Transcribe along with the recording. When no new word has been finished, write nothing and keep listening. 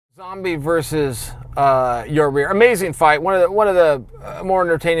Zombie versus Yair. Amazing fight. One of the more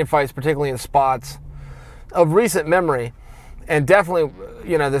entertaining fights, particularly in spots of recent memory, and definitely,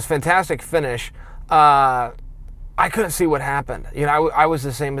 you know, this fantastic finish. I couldn't see what happened. You know, I was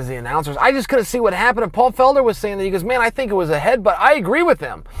the same as the announcers. I just couldn't see what happened. And Paul Felder was saying that, he goes, man, I think it was a headbutt. I agree with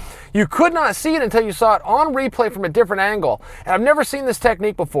him. You could not see it until you saw it on replay from a different angle. And I've never seen this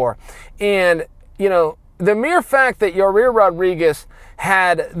technique before. And, you know, the mere fact that Yair Rodrigues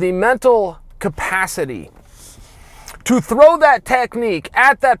had the mental capacity to throw that technique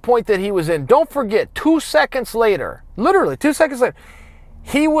at that point that he was in. Don't forget, 2 seconds later, literally 2 seconds later,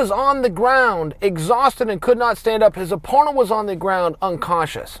 he was on the ground, exhausted and could not stand up. His opponent was on the ground,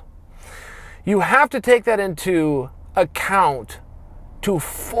 unconscious. You have to take that into account to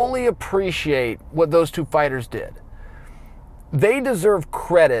fully appreciate what those two fighters did. They deserve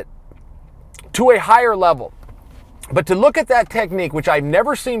credit to a higher level. But to look at that technique, which I've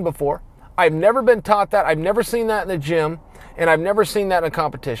never seen before, I've never been taught that, I've never seen that in the gym, and I've never seen that in a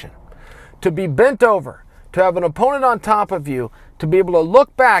competition. To be bent over, to have an opponent on top of you, to be able to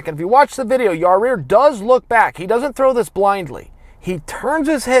look back, and if you watch the video, Yair does look back. He doesn't throw this blindly. He turns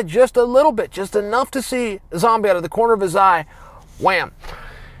his head just a little bit, just enough to see Zombie out of the corner of his eye, wham,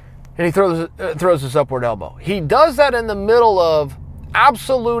 and he throws his upward elbow. He does that in the middle of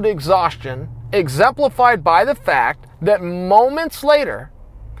absolute exhaustion, exemplified by the fact that moments later,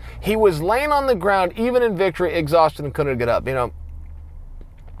 he was laying on the ground, even in victory, exhausted and couldn't get up. You know,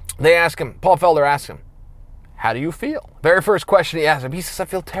 they ask him, Paul Felder asked him, how do you feel? Very first question he asked him, he says, I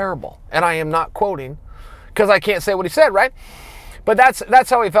feel terrible. And I am not quoting, because I can't say what he said, right? But that's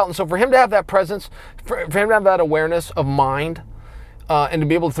how he felt. And so for him to have that presence, for him to have that awareness of mind, and to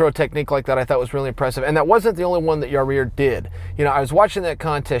be able to throw a technique like that, I thought was really impressive. And that wasn't the only one that Yair did. You know, I was watching that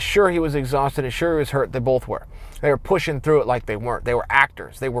contest. Sure, he was exhausted, and sure, he was hurt. They both were. They were pushing through it like they weren't. They were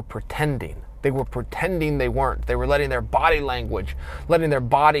actors. They were pretending. They were pretending they weren't. They were letting their body language, letting their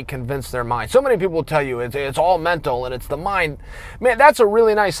body convince their mind. So many people will tell you it's all mental and it's the mind. Man, that's a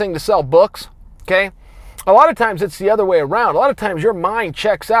really nice thing to sell books, okay? A lot of times it's the other way around. A lot of times your mind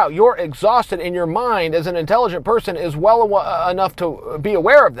checks out. You're exhausted, and your mind, as an intelligent person, is well enough to be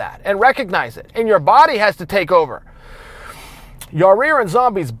aware of that and recognize it. And your body has to take over. Yair and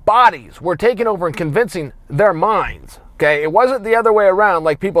Zombie's bodies were taking over and convincing their minds. Okay, it wasn't the other way around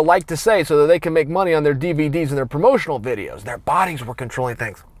like people like to say so that they can make money on their DVDs and their promotional videos. Their bodies were controlling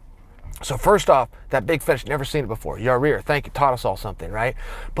things. So first off, that big finish, never seen it before. Yair, thank you, taught us all something, right?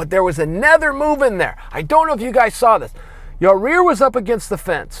 But there was another move in there. I don't know if you guys saw this. Yair was up against the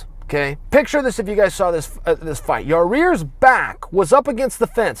fence, okay? Picture this if you guys saw this, this fight. Yair's back was up against the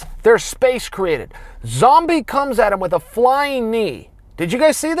fence. There's space created. Zombie comes at him with a flying knee. Did you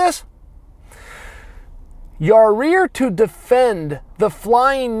guys see this? Yair, to defend the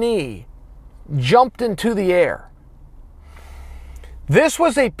flying knee, jumped into the air. This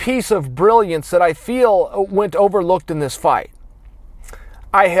was a piece of brilliance that I feel went overlooked in this fight.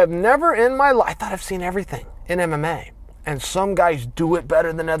 I have never in my life, I thought I've seen everything in MMA. And some guys do it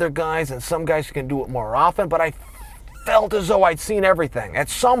better than other guys, and some guys can do it more often, but I felt as though I'd seen everything. At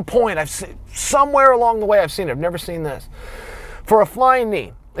some point, somewhere along the way, I've seen it. I've never seen this. For a flying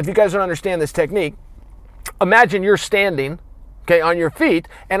knee, if you guys don't understand this technique, imagine you're standing, okay, on your feet,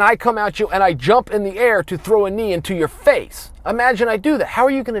 and I come at you and I jump in the air to throw a knee into your face. Imagine I do that. How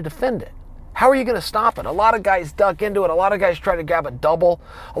are you going to defend it? How are you going to stop it? A lot of guys duck into it. A lot of guys try to grab a double.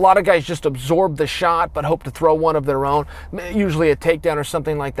 A lot of guys just absorb the shot but hope to throw one of their own, usually a takedown or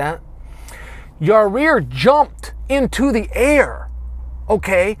something like that. Yair jumped into the air,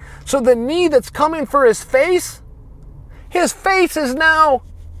 okay? So the knee that's coming for his face is now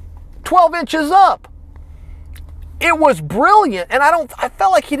 12 inches up. It was brilliant, and I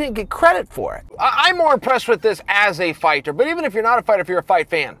felt like he didn't get credit for it. I'm more impressed with this as a fighter, but even if you're not a fighter, if you're a fight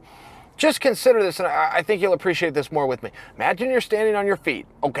fan, just consider this, and I think you'll appreciate this more with me. Imagine you're standing on your feet,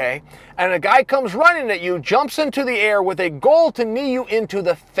 okay, and a guy comes running at you, jumps into the air with a goal to knee you into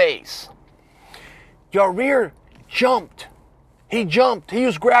the face. Yair jumped. He jumped. He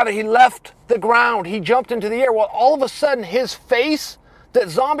used gravity. He left the ground. He jumped into the air. Well, all of a sudden, his face, that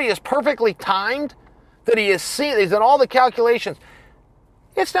Zombie is perfectly timed, that he has seen, he's done all the calculations.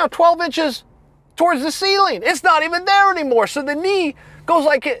 It's now 12 inches towards the ceiling. It's not even there anymore. So the knee goes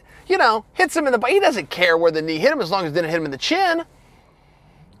like it, you know, hits him in the butt. He doesn't care where the knee hit him as long as it didn't hit him in the chin.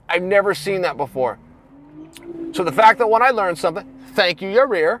 I've never seen that before. So the fact that when I learned something, thank you,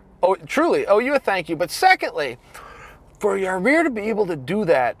 Yair. Oh, truly, owe you a thank you. But secondly, for Yair to be able to do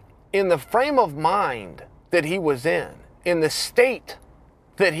that in the frame of mind that he was in the state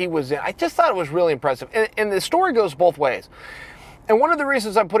that he was in, I just thought it was really impressive. And the story goes both ways. And one of the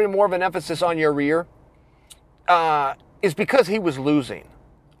reasons I'm putting more of an emphasis on Yair is because he was losing.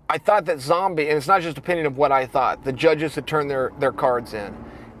 I thought that Zombie, and it's not just opinion of what I thought, the judges had turned their cards in,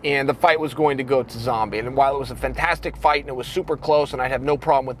 and the fight was going to go to Zombie. And while it was a fantastic fight and it was super close and I'd have no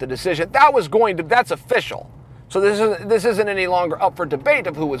problem with the decision, that's official. So this isn't any longer up for debate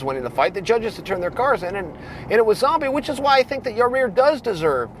of who was winning the fight. The judges had turned their cards in, and it was Zombie, which is why I think that Yair does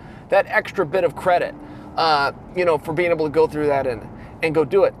deserve that extra bit of credit, for being able to go through that and go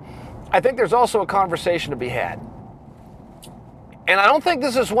do it. I think there's also a conversation to be had. And I don't think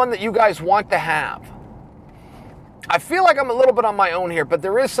this is one that you guys want to have. I feel like I'm a little bit on my own here, but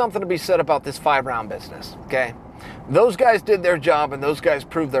there is something to be said about this 5-round business, okay? Those guys did their job, and those guys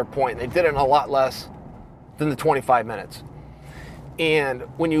proved their point. They did it in a lot less than the 25 minutes. And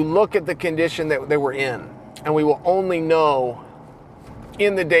when you look at the condition that they were in, and we will only know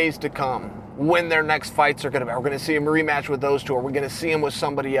in the days to come when their next fights are going to be. We're going to see a rematch with those two, or we're going to see them with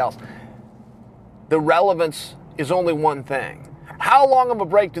somebody else. The relevance is only one thing. How long of a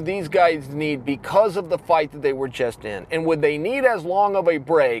break do these guys need because of the fight that they were just in? And would they need as long of a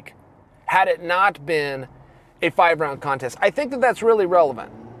break had it not been a 5-round contest? I think that that's really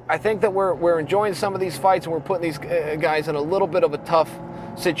relevant. I think that we're enjoying some of these fights, and we're putting these guys in a little bit of a tough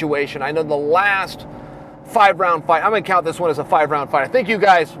situation. I know the last 5-round fight, I'm going to count this one as a 5-round fight. I think you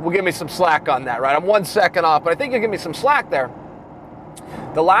guys will give me some slack on that, right? I'm 1 second off, but I think you'll give me some slack there.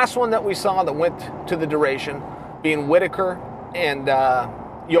 The last one that we saw that went to the duration, being Whitaker and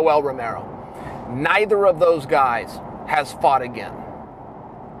Yoel Romero. Neither of those guys has fought again.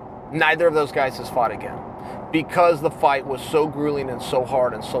 Neither of those guys has fought again because the fight was so grueling and so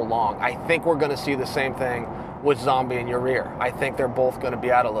hard and so long. I think we're going to see the same thing with Zombie and Yair. I think they're both going to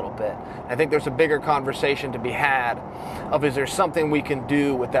be out a little bit. I think there's a bigger conversation to be had of, is there something we can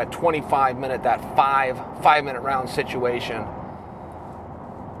do with that 25-minute, that five-minute round situation?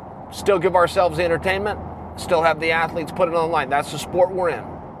 Still give ourselves the entertainment, still have the athletes put it on the line. That's the sport we're in.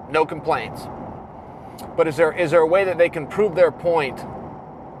 No complaints. But is there a way that they can prove their point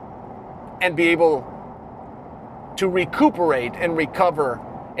and be able to recuperate and recover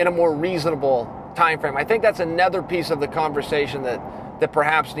in a more reasonable time frame? I think that's another piece of the conversation that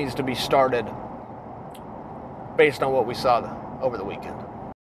perhaps needs to be started based on what we saw over the weekend.